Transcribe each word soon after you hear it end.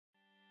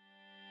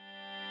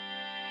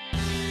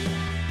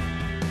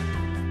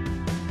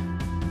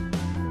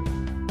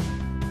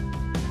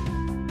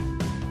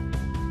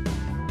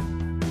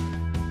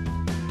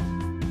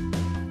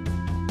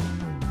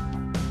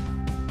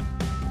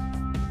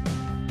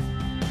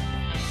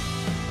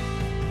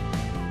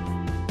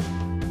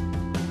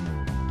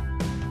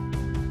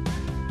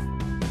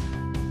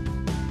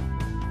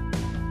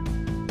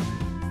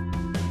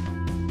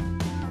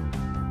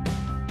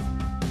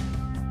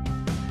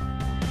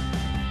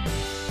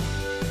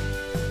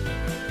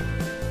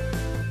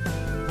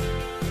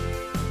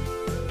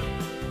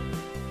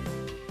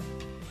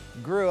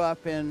grew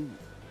up in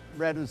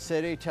Redwood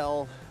City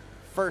till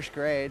first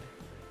grade,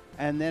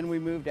 and then we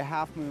moved to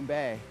Half Moon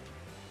Bay.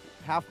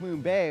 Half Moon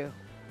Bay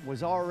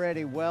was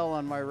already well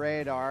on my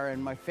radar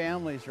and my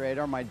family's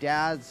radar. My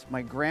dad's,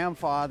 my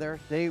grandfather,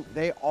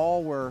 they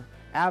all were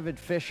avid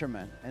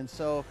fishermen. And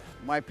so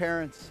my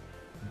parents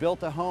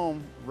built a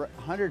home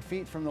 100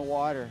 feet from the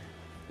water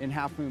in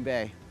Half Moon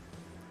Bay.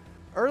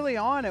 Early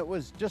on, it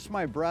was just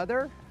my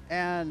brother,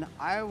 and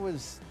I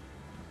was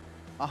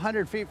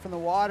 100 feet from the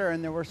water,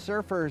 and there were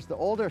surfers, the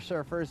older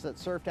surfers that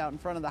surfed out in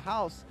front of the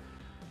house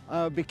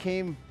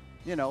became,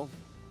 you know,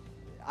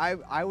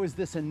 I was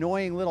this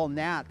annoying little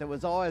gnat that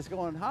was always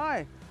going,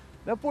 hi,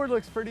 that board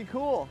looks pretty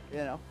cool, you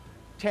know.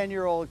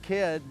 10-year-old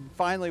kid,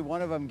 finally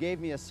one of them gave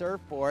me a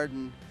surfboard,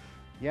 and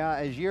yeah,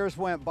 as years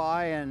went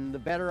by and the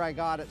better I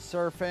got at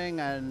surfing,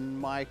 and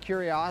my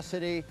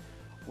curiosity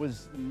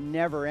was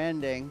never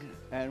ending,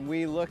 and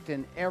we looked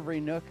in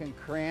every nook and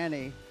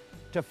cranny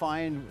to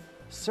find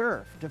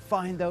surf, to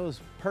find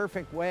those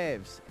perfect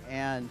waves.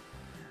 And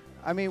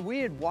I mean, we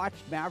had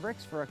watched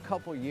Mavericks for a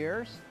couple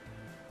years,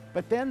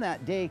 but then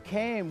that day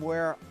came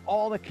where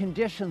all the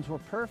conditions were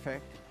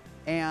perfect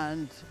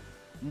and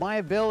my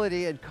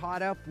ability had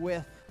caught up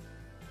with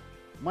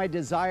my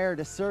desire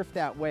to surf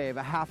that wave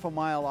a half a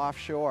mile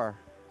offshore.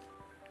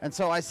 And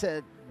so I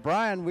said,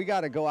 Brian, we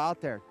got to go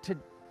out there.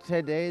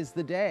 Today's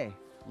the day.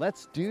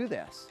 Let's do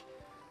this.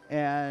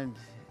 And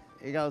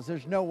he goes,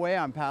 there's no way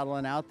I'm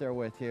paddling out there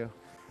with you.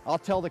 I'll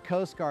tell the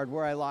Coast Guard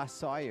where I last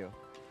saw you.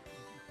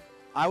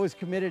 I was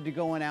committed to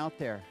going out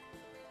there.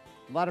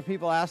 A lot of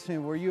people ask me,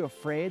 were you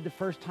afraid the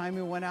first time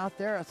you went out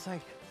there? It's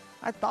like,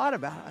 I thought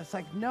about it. It's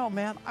like, no,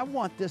 man, I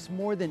want this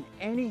more than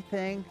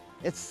anything.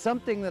 It's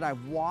something that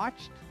I've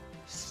watched,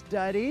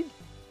 studied.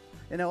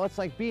 You know, it's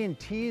like being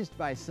teased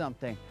by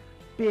something.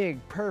 Big,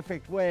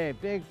 perfect wave,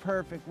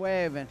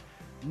 and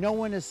no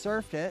one has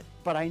surfed it,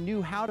 but I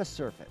knew how to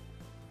surf it.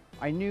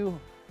 I knew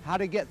how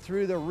to get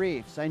through the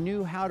reefs. I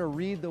knew how to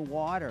read the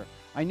water.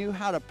 I knew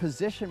how to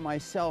position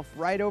myself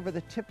right over the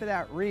tip of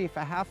that reef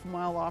a half a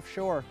mile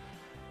offshore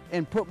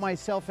and put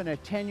myself in a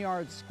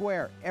 10-yard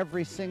square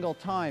every single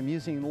time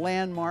using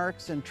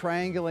landmarks and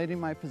triangulating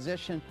my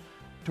position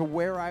to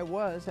where I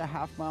was a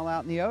half mile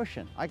out in the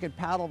ocean. I could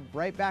paddle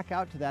right back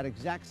out to that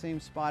exact same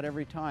spot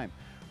every time,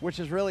 which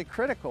is really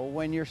critical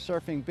when you're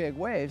surfing big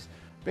waves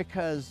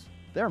because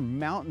there are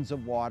mountains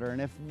of water,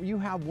 and if you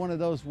have one of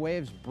those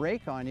waves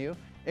break on you,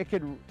 it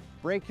could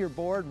break your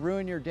board,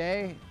 ruin your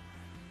day,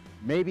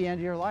 maybe end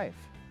your life.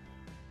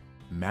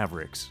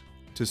 Mavericks.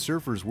 To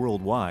surfers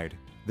worldwide,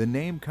 the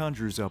name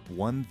conjures up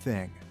one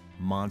thing: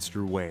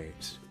 monster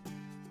waves.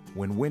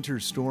 When winter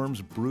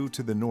storms brew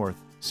to the north,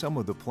 some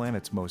of the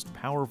planet's most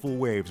powerful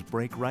waves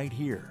break right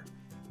here,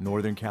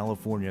 Northern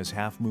California's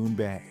Half Moon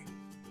Bay.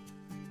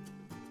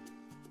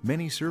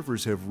 Many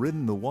surfers have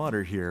ridden the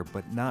water here,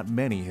 but not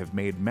many have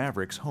made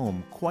Mavericks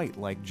home quite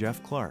like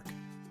Jeff Clark.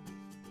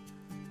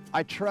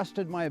 I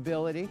trusted my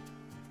ability.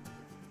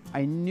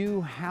 I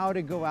knew how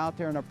to go out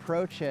there and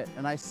approach it,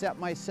 and I set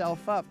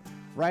myself up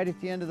right at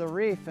the end of the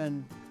reef,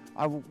 and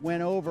I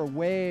went over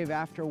wave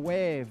after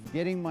wave,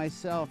 getting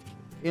myself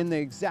in the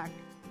exact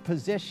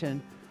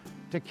position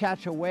to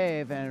catch a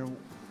wave, and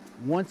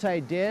once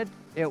I did,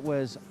 it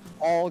was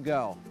all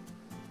go.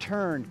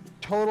 Turn,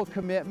 total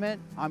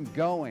commitment, I'm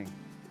going.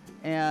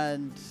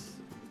 And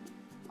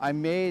I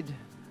made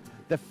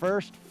the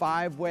first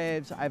 5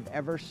 waves I've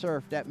ever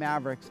surfed at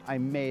Mavericks, I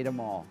made them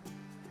all.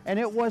 And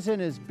it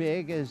wasn't as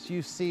big as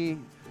you see,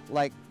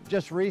 like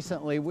just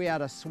recently we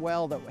had a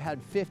swell that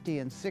had 50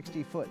 and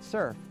 60 foot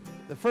surf.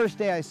 The first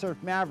day I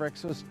surfed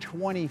Mavericks was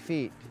 20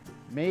 feet,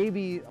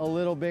 maybe a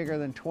little bigger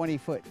than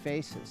 20-foot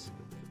faces.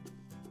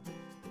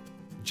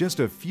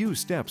 Just a few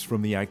steps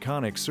from the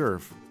iconic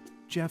surf,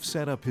 Jeff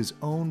set up his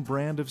own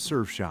brand of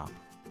surf shop,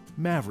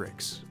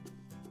 Mavericks.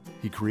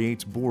 He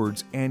creates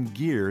boards and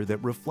gear that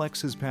reflects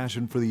his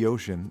passion for the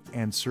ocean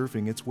and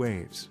surfing its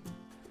waves.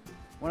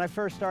 When I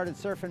first started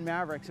surfing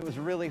Mavericks, it was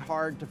really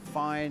hard to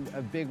find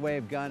a big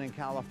wave gun in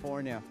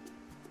California.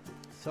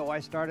 So I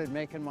started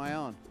making my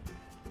own.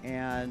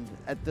 And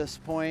at this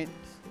point,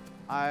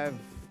 I've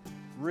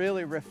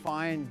really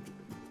refined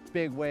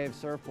big wave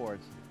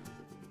surfboards.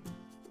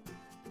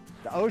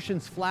 The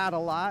ocean's flat a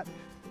lot,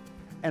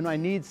 and I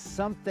need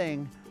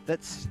something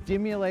that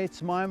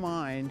stimulates my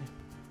mind,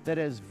 that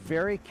is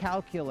very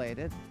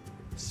calculated.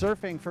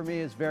 Surfing for me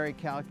is very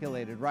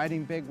calculated.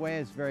 Riding big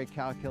waves is very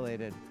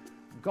calculated.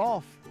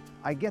 Golf,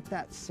 I get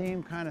that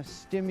same kind of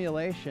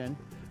stimulation,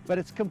 but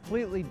it's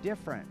completely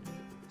different.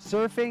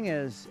 Surfing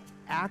is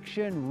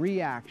action,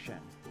 reaction.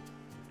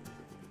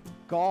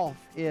 Golf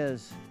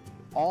is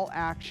all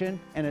action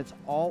and it's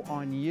all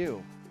on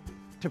you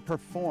to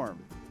perform.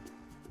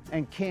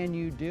 And can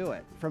you do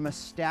it from a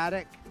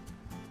static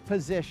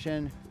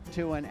position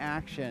to an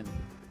action?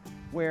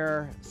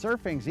 Where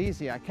surfing's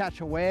easy. I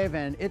catch a wave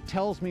and it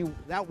tells me,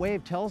 that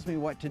wave tells me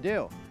what to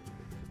do.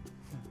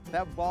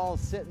 That ball's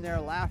sitting there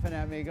laughing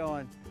at me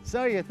going,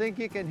 so you think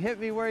you can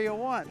hit me where you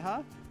want,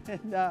 huh?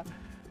 And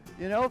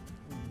you know,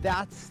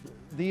 that's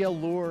the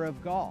allure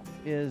of golf,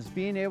 is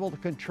being able to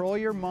control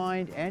your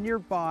mind and your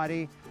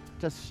body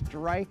to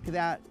strike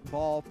that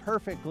ball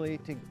perfectly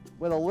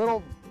with a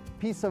little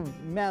piece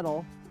of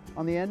metal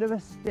on the end of a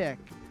stick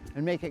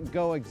and make it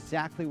go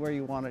exactly where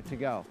you want it to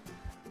go.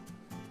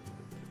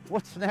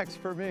 What's next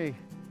for me?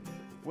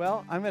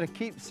 Well, I'm going to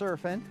keep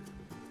surfing,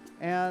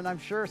 and I'm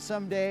sure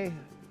someday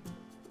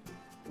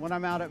when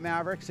I'm out at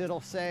Mavericks,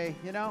 it'll say,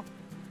 you know,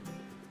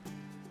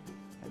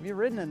 have you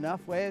ridden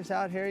enough waves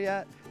out here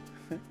yet?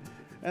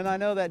 And I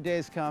know that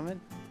day's coming,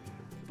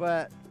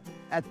 but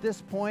at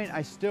this point,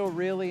 I still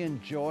really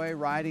enjoy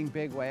riding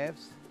big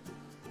waves.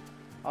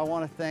 I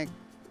want to thank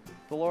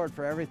the Lord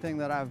for everything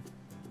that I've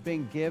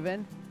been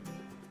given,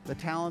 the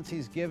talents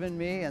He's given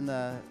me, and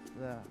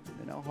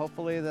you know,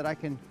 hopefully that I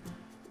can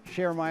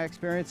share my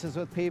experiences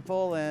with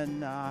people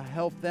and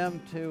help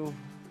them to,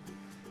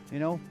 you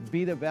know,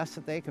 be the best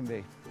that they can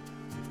be.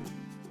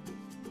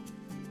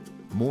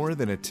 More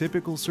than a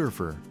typical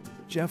surfer,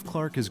 Jeff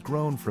Clark has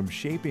grown from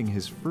shaping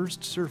his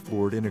first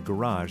surfboard in a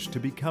garage to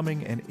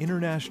becoming an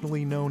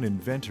internationally known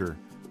inventor,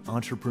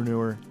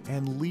 entrepreneur,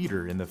 and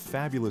leader in the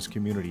fabulous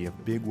community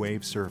of big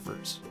wave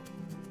surfers.